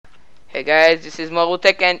Hey guys, this is Mobile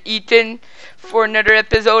and Ethan for another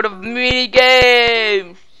episode of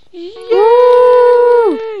Minigame!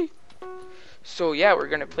 Yay! So yeah, we're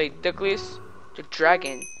gonna play Douglas the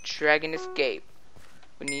Dragon Escape.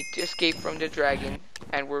 We need to escape from the dragon,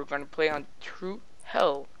 and we're gonna play on True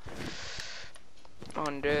Hell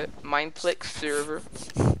on the Mineplex server.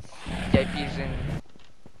 The IP is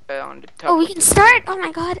on the top. Oh, we can start? Oh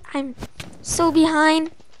my god, I'm so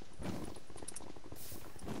behind.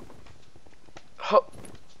 Ho.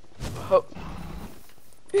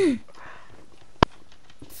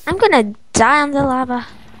 I'm gonna die on the lava.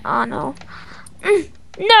 Oh no. No,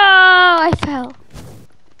 I fell.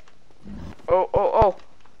 Oh.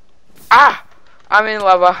 Ah! I'm in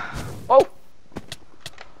lava. Oh!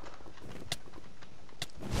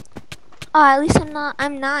 Oh, at least I'm not.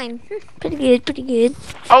 I'm 9. Pretty good.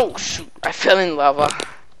 Oh shoot! I fell in lava.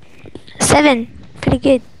 7. Pretty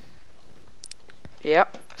good.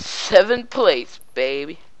 Yep. 7th place,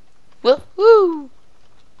 baby. Woohoo!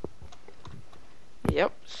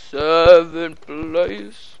 Yep. 7th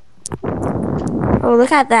place. Oh,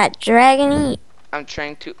 look at that dragon eat. I'm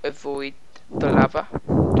trying to avoid the lava.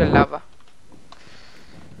 The lava.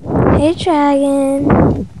 Hey,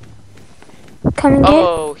 dragon. Come and get.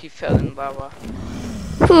 Oh, he fell in lava.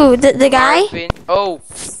 Who? The guy? Marvin. Oh,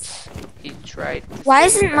 he tried. Why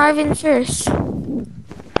isn't Marvin first?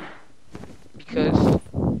 Because,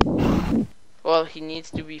 well, he needs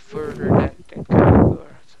to be further than Kyle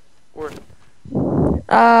or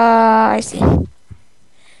I see.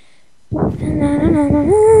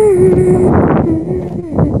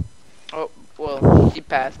 oh, well, he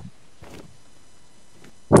passed.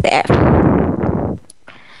 There.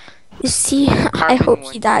 You see, I hope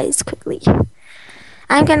he dies quickly.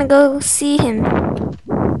 I'm gonna go see him.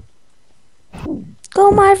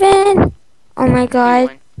 Go, Marvin! Oh my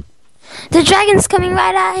god. The dragon's coming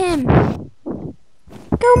right at him.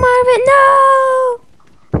 Go, Marvin! No!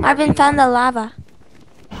 Marvin found the lava.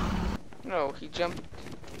 No, he jumped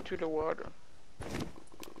to the water.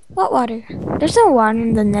 What water? There's no water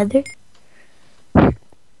in the nether. I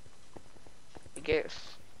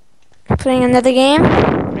guess. Playing another game?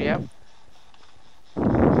 Yep.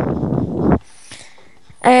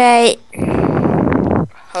 Alright.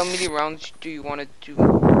 How many rounds do you want to do?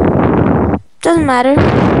 Doesn't matter.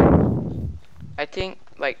 I think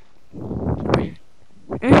like 3.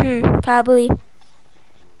 Probably.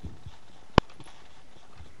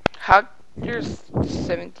 How there's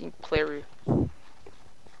 17 player?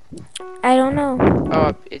 I don't know.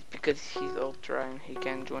 Oh, it's because he's ultra and he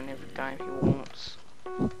can join every time he wants.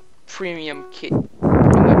 Premium kit,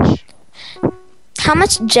 pretty much. How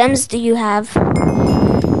much gems do you have?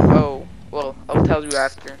 Oh, well, I'll tell you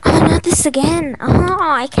after. Oh, not this again. Oh,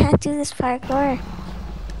 I can't do this parkour.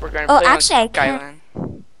 We're gonna Oh, play actually, on I can. Skyland.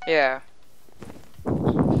 Yeah.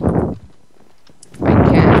 I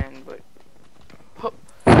can, but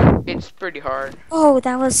it's pretty hard. Oh,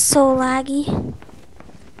 that was so laggy.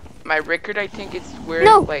 My record, I think, is where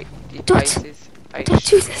No, like the don't- ice is. Don't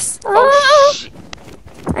do this. Oh shit!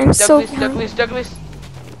 I'm so behind. Douglas!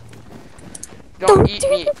 Don't Don't eat do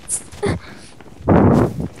me! this.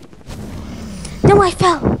 No, I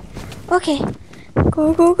fell. Okay.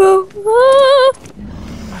 Go. Ah.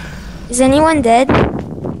 Is anyone dead?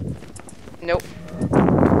 Nope.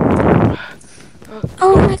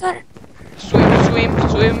 Oh my god. Swim the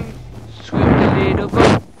little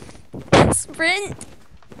boat. Sprint.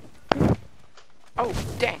 Oh,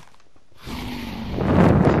 dang.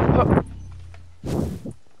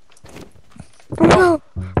 Oh no.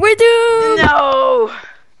 We're doomed. No!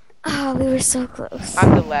 Oh, we were so close.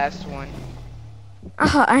 I'm the last one.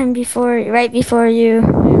 Oh, I'm right before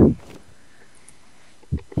you.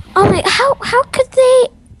 Oh my, how could they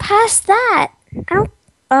pass that? I don't,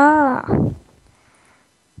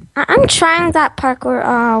 I'm trying that parkour.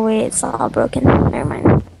 Oh wait, it's all broken. Never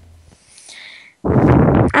mind.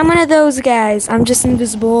 I'm one of those guys. I'm just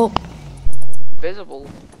invisible. Visible.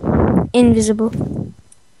 Invisible.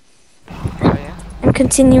 Oh, yeah. I'm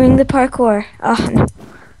continuing the parkour. Oh no.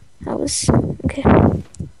 That was, okay. Oh,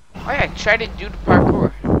 yeah, try to do the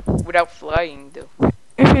parkour without flying, though.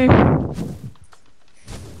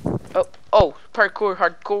 Oh, parkour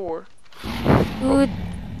hardcore. Dude.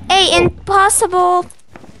 Hey, impossible.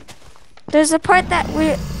 There's a part that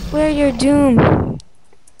where you're doomed.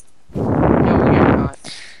 No, you're not.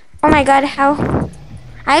 Oh my god, how?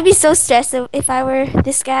 I'd be so stressed if I were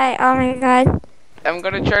this guy. Oh my god. I'm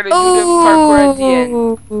gonna try to do the parkour at the end.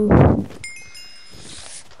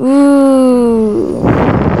 Ooh.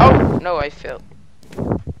 Oh, no, I failed.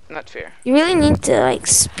 Not fair. You really need to like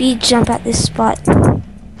speed jump at this spot.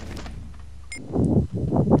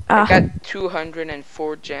 I Ah. got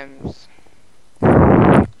 204 gems.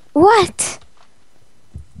 What?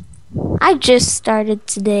 I just started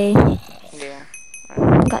today. Yeah.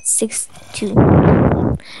 Got 62.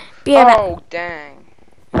 Be right back. Oh, dang.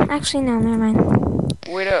 Actually, no, never mind.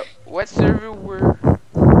 Wait up. What server we're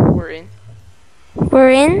in?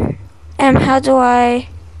 We're in. How do I?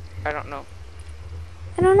 I don't know.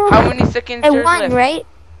 I don't know. How many seconds there's One, left? right?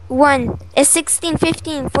 One. It's 16,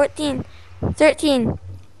 15, 14, 13.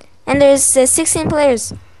 And there's 16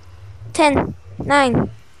 players. 10, 9,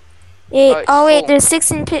 8. it's Oh, wait, full. there's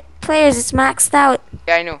 16 players. It's maxed out.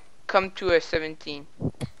 Yeah, I know. Come to a 17.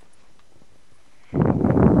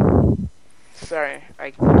 Sorry,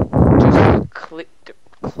 I just clicked the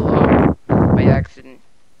claw by accident.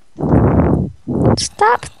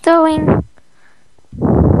 Stop throwing.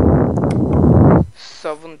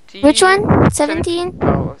 17. Which one? 17?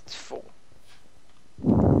 Oh, it's full.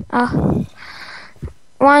 Oh.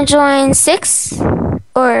 Want to join 6?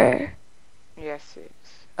 Or Yes,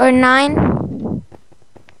 it's. 9?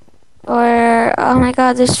 Or, oh my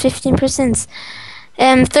god, there's 15%.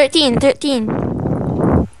 13.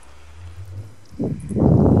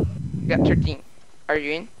 Got 13. Are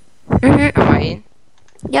you in? Mm-hmm. Am I in?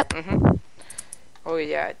 Yep. Mm-hmm. Oh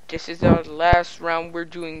yeah, this is our last round. We're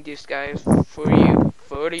doing this, guys, for you.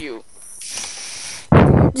 For you.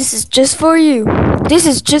 This is just for you. This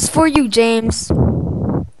is just for you, James.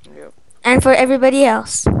 Yep. And for everybody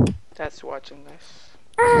else. That's watching this.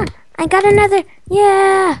 Ah, I got another.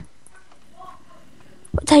 Yeah.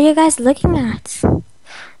 What are you guys looking at?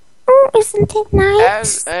 Oh, isn't it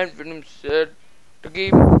nice? As Venom said, the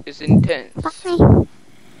game is intense. Bye.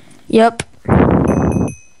 Yep.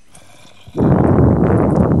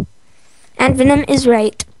 And Venom is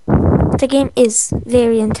right. The game is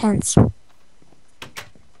very intense.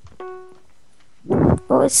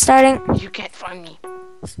 Oh, it's starting. You can't find me.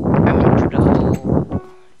 I'm into the hole.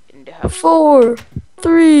 In the house. 4,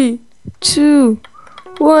 3, 2,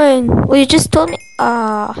 1. Well, you just told me.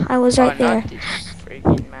 I was right there. Not this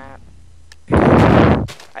freaking map.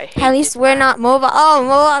 I hate At least this we're map. not mobile. Oh,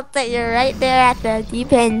 mobile, that you're right there at the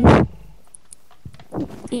deep end.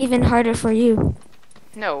 Even harder for you.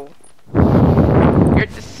 No. You're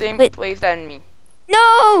at the same Wait. place than me.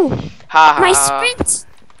 No! Ha ha.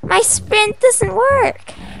 My sprint doesn't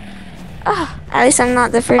work. Oh, at least I'm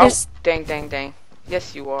not the Oh, furthest. dang.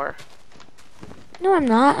 Yes, you are. No, I'm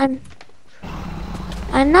not.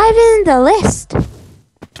 I'm not even in the list.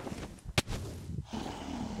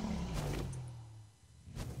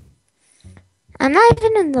 I'm not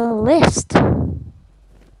even in the list.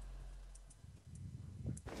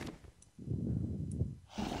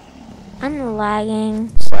 I'm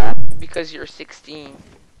lagging. Because you're 16.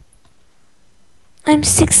 I'm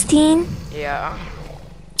 16. Yeah.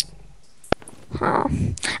 Oh,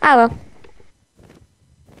 I will.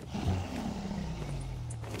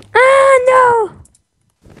 Ah, no!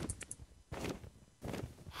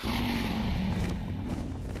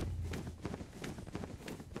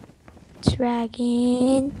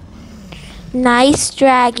 Dragon. Nice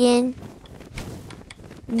dragon.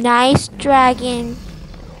 Nice dragon.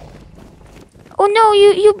 Oh no,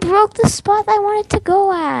 you broke the spot I wanted to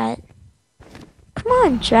go at. Come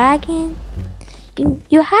on, dragon.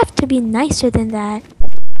 You have to be nicer than that.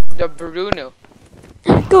 The Bruno.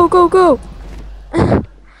 Go, go, go.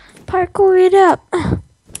 Parkour it up.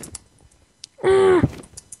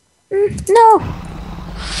 No.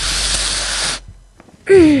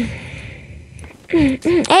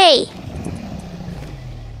 Hey.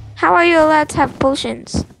 How are you allowed to have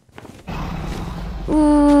potions?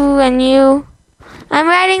 Ooh, and you. I'm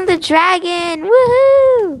riding the dragon.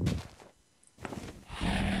 Woohoo.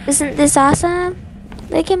 Isn't this awesome?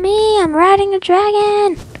 Look at me. I'm riding a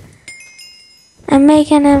dragon. I'm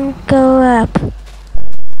making him go up.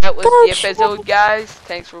 That was Go, the episode, guys.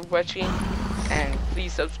 Thanks for watching. And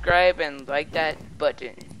please subscribe and like that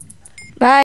button. Bye.